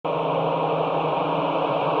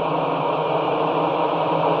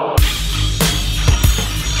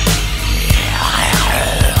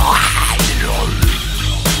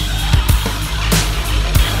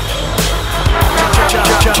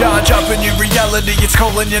reality, it's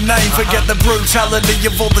calling your name. Forget the brutality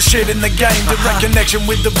of all the shit in the game. Direct connection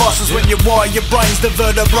with the bosses when you wire your brains. The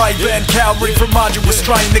vertebrae band cowering from arduous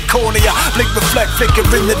strain. The cornea, blink, reflect, flicker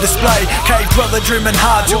in the display. Cave brother dreaming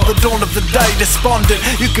hard till the dawn of the day. Despondent,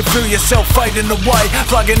 you can feel yourself fading away.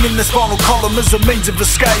 Plugging in the spinal column as a means of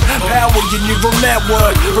escape. Power your neural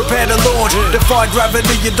network, prepare to launch. Defy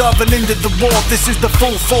gravity, you're diving into the warp. This is the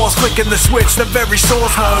full force, flicking the switch, the very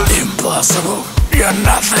source knows. Impossible, you're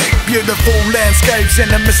nothing. Beautiful landscapes in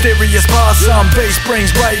a mysterious past. Some beast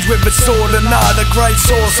brings rage with its sword and art. A great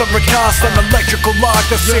source of recast, an electrical light.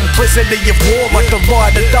 The simplicity of war like the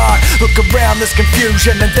light of dark. Look around, there's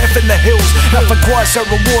confusion and death in the hills. Nothing quite so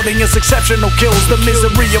rewarding as exceptional kills. The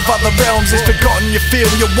misery of other realms is forgotten. You feel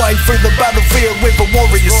your way through the battlefield with a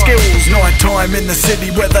warrior's skills. Night time in the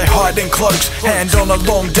city where they hide in cloaks. Hand on a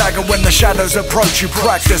long dagger when the shadows approach. You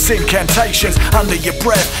practice incantations under your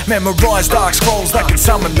breath. Memorize dark scrolls that can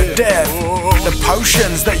summon the dead. The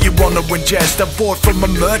potions that you want to ingest are bought from a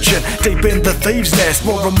merchant deep in the thieves' nest.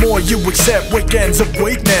 More and more you accept weekends of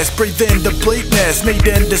weakness. Breathe in the bleakness,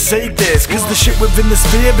 needing to seek this. Cause the shit within the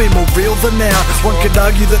sphere be more real than now. One could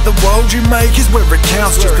argue that the world you make is where it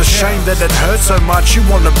counts. Just a shame that it hurts so much you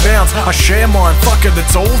wanna bounce. I share mine, fuck it,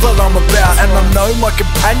 it's all that I'm about. And I know my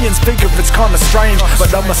companions think of it's kinda strange,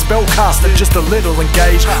 but I'm a spellcaster just a little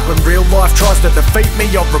engaged. When real life tries to defeat me,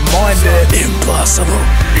 I'm reminded impossible,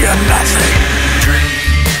 you're nothing.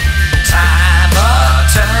 Dream time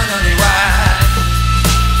eternally wide.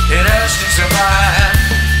 It has to survive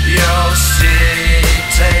your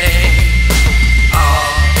city.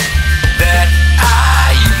 All that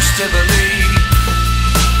I used to believe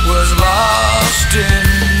was lost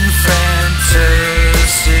in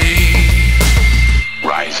fantasy.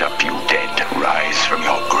 Rise up, you dead. Rise from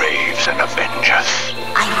your graves and avenge us.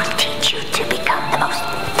 I will teach you to become the most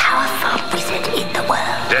powerful wizard in the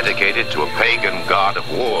world. Dedicated to a pagan god of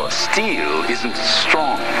war. Steel isn't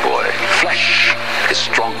strong, boy. Flesh is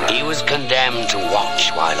stronger. He was condemned to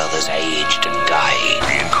watch while others aged and died.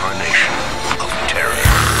 The incarnation of terror.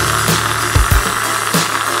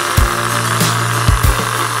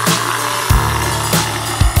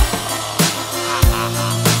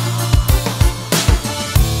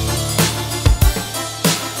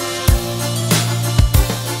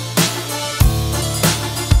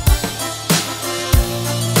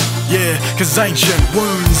 Yeah, cause ancient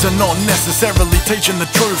wounds are not necessarily teaching the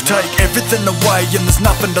truth. Take everything away and there's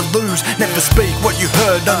nothing to lose. Never speak what you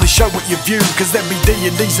heard, only show what you view. Cause there be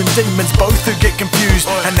deities and demons both who get confused.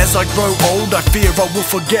 And as I grow old I fear I will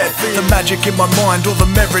forget the magic in my mind or the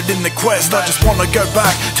merit in the quest. I just wanna go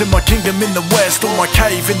back to my kingdom in the west, or my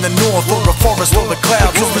cave in the north, or a forest or the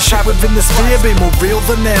clouds. Cause the shape within the sphere be more real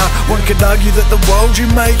than now. One could argue that the world you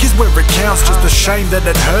make is where it counts. Just a shame that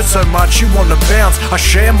it hurts so much you wanna bounce. I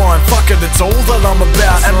share mine, fuck it, it's all that I'm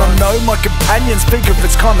about. And I know my companions think of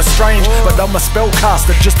it's kinda strange, but I'm a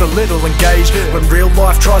spellcaster just a little engaged. When real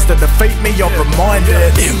life tries to defeat me, I'm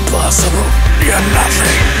reminded impossible, you're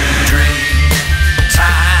nothing. Dream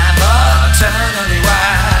time eternally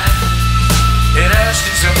wide. It has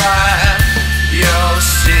to survive your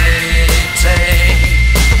city.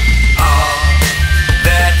 All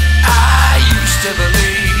that I used to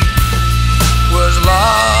believe was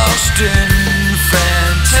lost in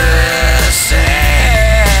fantasy.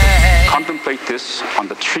 Contemplate this on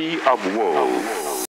the tree of woe.